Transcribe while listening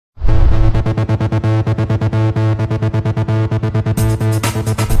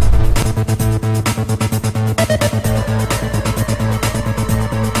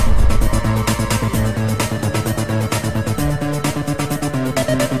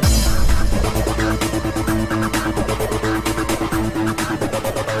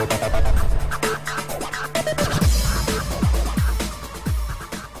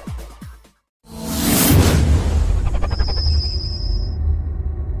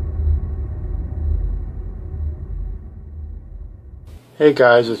Hey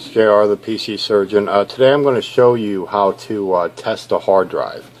guys, it's JR, the PC Surgeon. Today I'm going to show you how to test a hard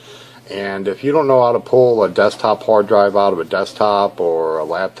drive. And if you don't know how to pull a desktop hard drive out of a desktop or a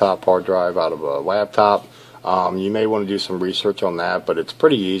laptop hard drive out of a laptop, you may want to do some research on that, but it's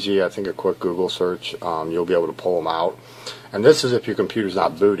pretty easy. I think a quick Google search, you'll be able to pull them out. And this is if your computer's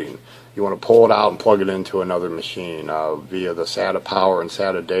not booting. You want to pull it out and plug it into another machine via the SATA power and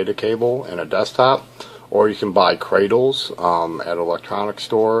SATA data cable in a desktop. Or you can buy cradles at an electronics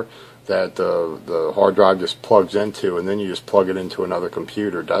store that the hard drive just plugs into, and then you just plug it into another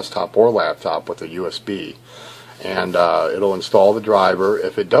computer, desktop or laptop, with a USB. And it'll install the driver.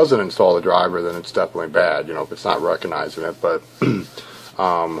 If it doesn't install the driver, then it's definitely bad, you know, if it's not recognizing it. But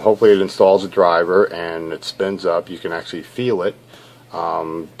hopefully it installs the driver and it spins up. You can actually feel it.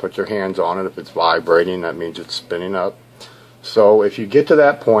 Put your hands on it. If it's vibrating, that means it's spinning up. So if you get to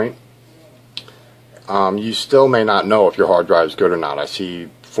that point, you still may not know if your hard drive is good or not. I see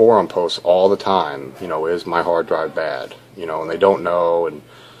forum posts all the time, you know, is my hard drive bad? You know, and they don't know, and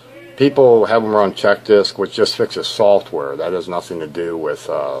people have them run check disk, which just fixes software. That has nothing to do with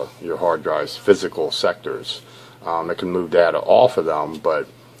your hard drive's physical sectors. It can move data off of them, but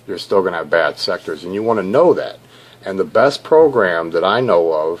you're still going to have bad sectors, and you want to know that. And the best program that I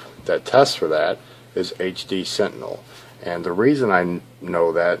know of that tests for that is HD Sentinel. And the reason I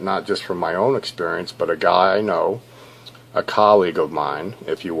know that, not just from my own experience, but a guy I know, a colleague of mine,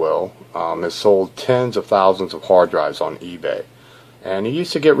 if you will, has sold tens of thousands of hard drives on eBay. And he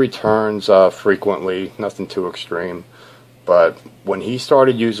used to get returns frequently, nothing too extreme. But when he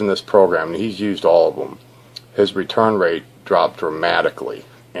started using this program, and he's used all of them, his return rate dropped dramatically.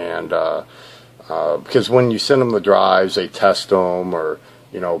 And because when you send them the drives, they test them, or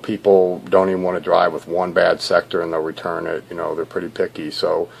you know, people don't even want to drive with one bad sector and they'll return it. You know, they're pretty picky.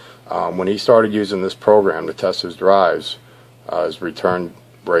 So when he started using this program to test his drives, his return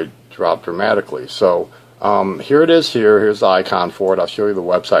rate dropped dramatically. So here it is here. Here's the icon for it. I'll show you the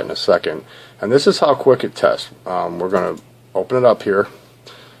website in a second. And this is how quick it tests. We're going to open it up here.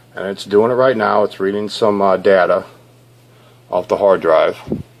 And it's doing it right now. It's reading some data off the hard drive.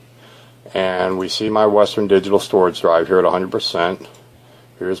 And we see my Western Digital storage drive here at 100%.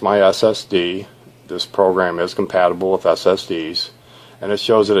 Here's my SSD. This program is compatible with SSDs, and it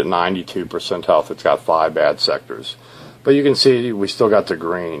shows it at 92% health. It's got 5 bad sectors. But you can see we still got the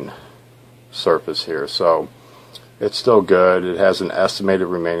green surface here, so it's still good. It has an estimated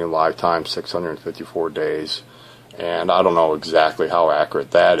remaining lifetime, 654 days, and I don't know exactly how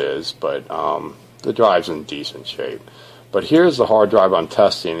accurate that is, but the drive's in decent shape. But here's the hard drive I'm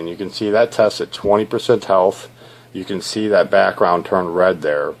testing, and you can see that tests at 20% health. You can see that background turn red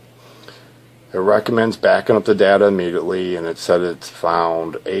there. It recommends backing up the data immediately, and it said it's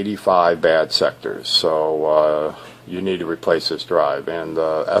found 85 bad sectors. So you need to replace this drive. And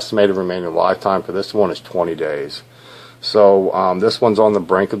the estimated remaining lifetime for this one is 20 days. So this one's on the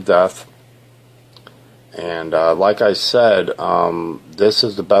brink of death. And like I said, this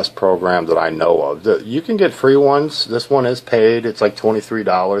is the best program that I know of. You can get free ones. This one is paid. It's like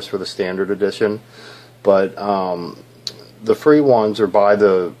 $23 for the standard edition. But the free ones are by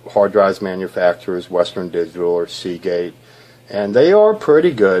the hard drives manufacturers, Western Digital or Seagate, and they are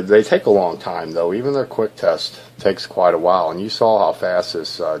pretty good. They take a long time, though. Even their quick test takes quite a while, and you saw how fast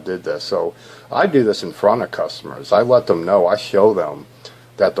this did this. So I do this in front of customers. I let them know. I show them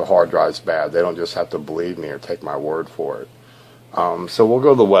that the hard drive's bad. They don't just have to believe me or take my word for it. So we'll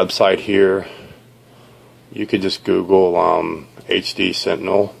go to the website here. You could just Google HD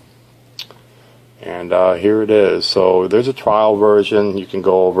Sentinel. And here it is. So there's a trial version you can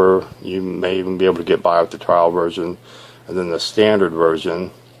go over. You may even be able to get by with the trial version. And then the standard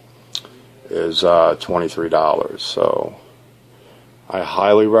version is $23. So I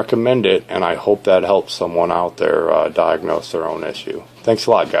highly recommend it, and I hope that helps someone out there diagnose their own issue. Thanks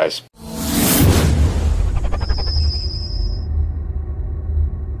a lot, guys.